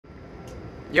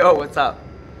Yo, what's up?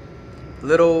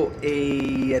 Little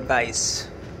advice.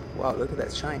 Wow, look at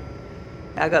that shine.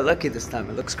 I got lucky this time.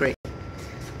 It looks great.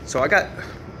 So I got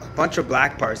a bunch of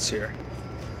black parts here,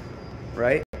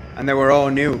 right? And they were all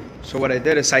new. So what I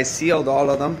did is I sealed all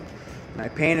of them and I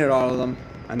painted all of them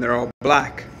and they're all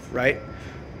black, right?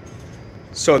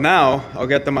 So now I'll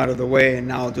get them out of the way and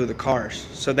now I'll do the cars.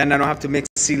 So then I don't have to mix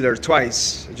sealer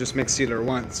twice. I just mix sealer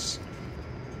once.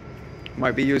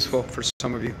 Might be useful for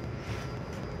some of you.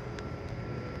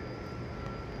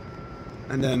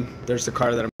 And then there's the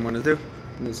car that I'm going to do.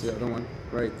 And there's the other one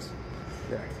right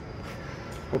there.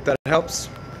 Hope that helps.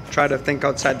 Try to think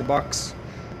outside the box.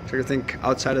 Try to think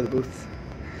outside of the booth.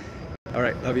 All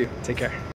right, love you. Take care.